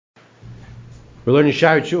We're learning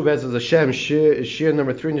Shar Tshuva as Hashem, Shir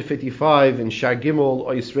number 355 in Shar Gimel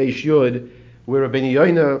Oyis Reish Yud, where Rabbeinu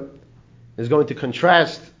Yoina is going to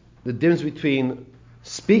contrast the difference between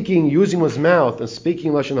speaking using one's mouth and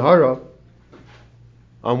speaking Lashon Hara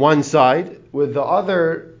on one side, with the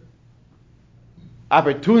other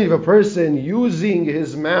opportunity of a person using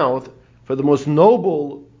his mouth for the most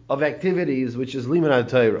noble of activities, which is Limud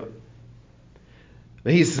HaTorah.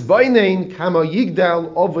 V'hisbainein kama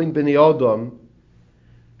yigdal ovein b'nei Adam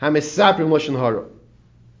hamesaprim Lashon Hara.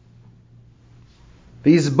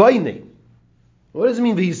 V'hisbainein. What does it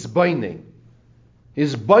mean v'hisbainein?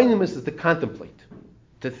 Hisbainein is to contemplate,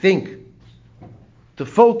 to think, to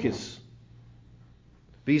focus.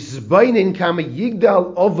 V'hisbainein kama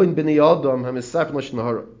yigdal ovein b'nei Adam hamesaprim Lashon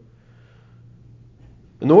Hara.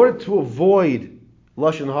 In order to avoid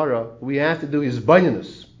Lashon Hara, we have to do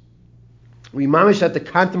hisbaininus. We mamish have to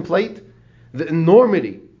contemplate the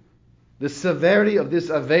enormity, the severity of this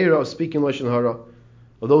aveira of speaking Lashon Hara,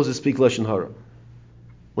 of those who speak Lashon Hara.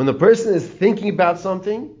 When the person is thinking about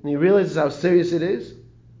something and he realizes how serious it is,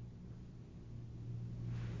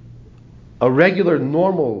 a regular,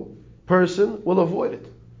 normal person will avoid it.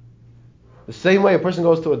 The same way a person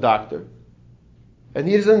goes to a doctor and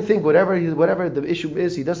he doesn't think whatever the issue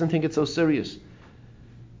is, he doesn't think it's so serious.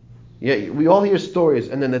 Yeah, we all hear stories,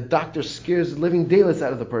 and then the doctor scares the living daylights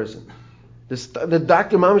out of the person. The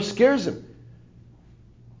doctor, mama, scares him.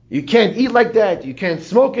 You can't eat like that. You can't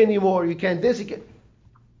smoke anymore. You can't this.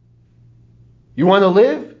 You want to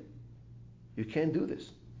live? You can't do this.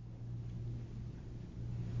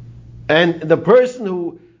 And the person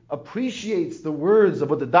who appreciates the words of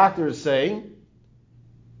what the doctor is saying,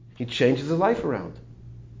 he changes his life around,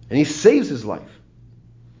 and he saves his life.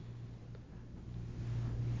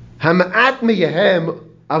 Hama'at meyahem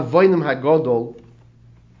avoinim hagodol.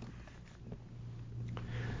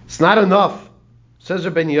 It's not enough, says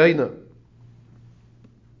Rabbeinu Yoina,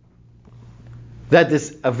 that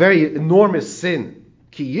this a very enormous sin.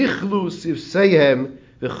 Ki yichlu sivseihem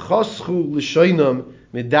v'choschu l'shoinam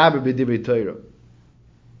medaber b'divrei Torah.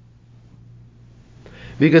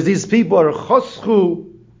 Because these people are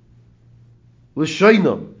choschu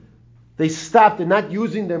l'shoinam. They stopped. They're not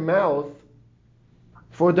using their mouth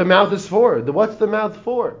for what the mouth is for. What's the mouth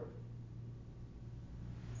for?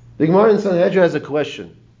 The Gemara in Sanhedrin has a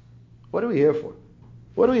question. What are we here for?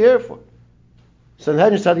 What are we here for?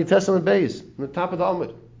 Sanhedrin Sadi Testament Beis, on the top of the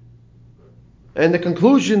Almud. And the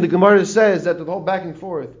conclusion, the Gemara says that the whole back and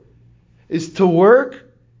forth is to work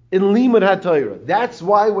in Limud HaTorah. That's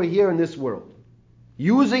why we're here in this world.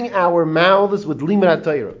 Using our mouths with Limud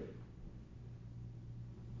HaTorah.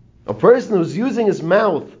 A person who's using his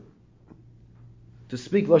mouth to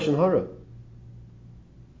speak Lashon Hara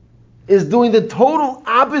is doing the total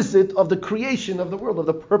opposite of the creation of the world, of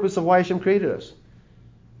the purpose of why Hashem created us.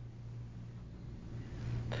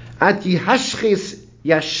 At yihashchis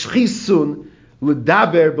yashchisun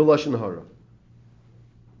l'daber b'Lashon Hara.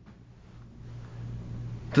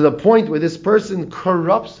 To the point where this person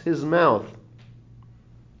corrupts his mouth.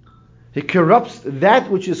 He corrupts that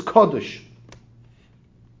which is Kodesh.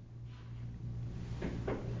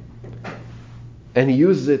 And he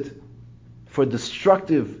uses it for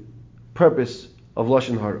destructive purpose of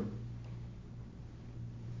Lashon Hara.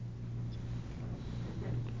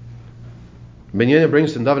 Ben Yonah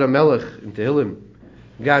brings from David HaMelech in Tehillim,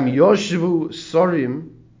 Gam Yoshevu Sorim,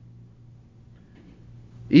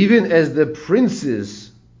 even as the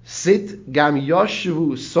princes sit, Gam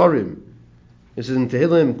Yoshevu Sorim. This is in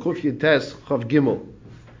Tehillim Kuf Yutes Chav Gimel.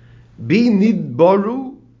 Bi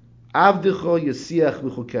nidbaru avdecha yasiach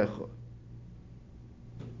v'chukecha.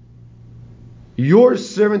 Your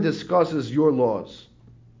servant discusses your laws.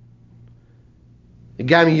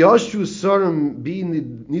 Gam yoshu sarim bi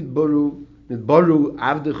nidbaru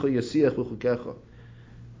avdecha yasiach v'chukecha.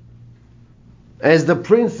 As the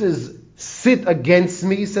princes sit against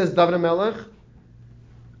me, says David HaMelech,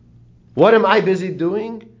 what am I busy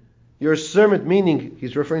doing? Your servant, meaning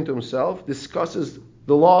he's referring to himself, discusses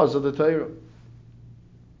the laws of the Torah.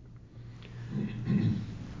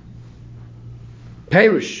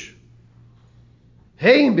 Perish.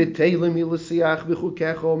 They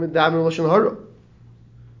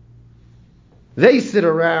sit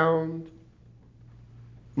around,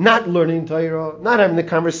 not learning Torah, not having the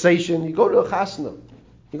conversation. You go to a chasna.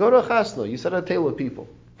 You sit at a table with people.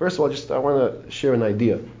 First of all, I want to share an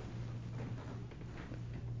idea.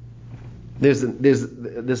 There's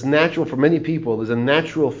this natural, for many people, there's a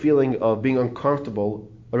natural feeling of being uncomfortable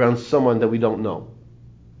around someone that we don't know.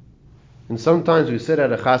 And sometimes we sit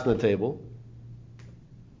at a chasna table,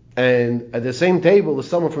 and at the same table is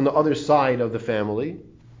someone from the other side of the family,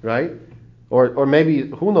 right? or maybe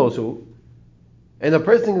who knows who, and the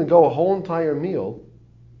person can go a whole entire meal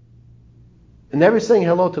and never saying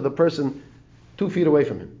hello to the person 2 feet away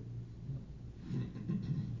from him.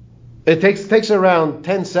 It takes around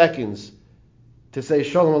 10 seconds to say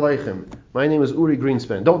Shalom Aleichem. My name is Uri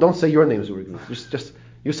Greenspan. Don't say your name is Uri Greenspan. Just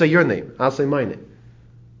you say your name. I'll say my name.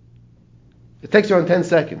 It takes around 10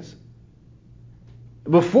 seconds.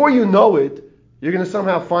 Before you know it, you're going to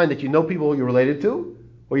somehow find that you know people you're related to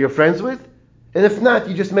or you're friends with, and if not,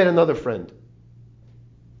 you just made another friend.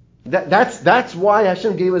 That's why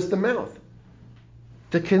Hashem gave us the mouth,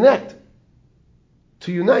 to connect,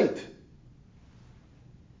 to unite.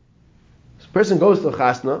 This person goes to a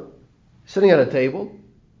chasna, sitting at a table.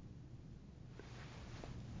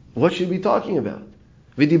 What should he be talking about?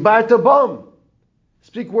 V'dibarta bam.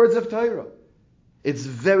 Speak words of Torah. It's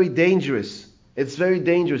very dangerous. It's very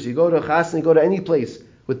dangerous. You go to a chasna, you go to any place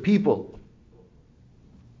with people,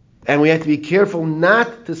 and we have to be careful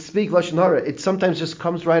not to speak lashon hara. It sometimes just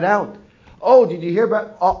comes right out. Oh, did you hear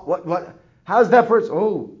about? Oh, what? How's that person?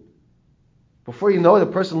 Oh, before you know it, the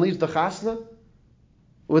person leaves the chasna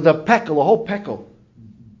with a whole pekel,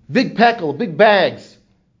 big bags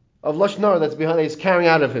of lashon hara that's behind. He's carrying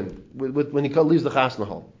out of him when he leaves the chasna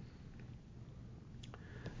hall.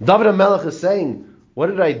 David HaMelech is saying, what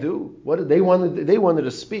did I do? What did they wanted? They wanted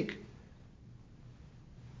to speak.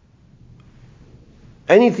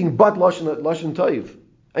 Anything but lashon toiv.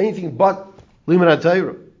 Anything but limud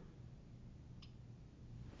Torah.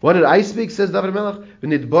 What did I speak? Says David HaMelech.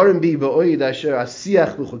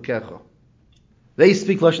 They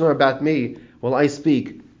speak lashon hara about me, while I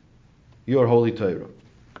speak your holy Torah.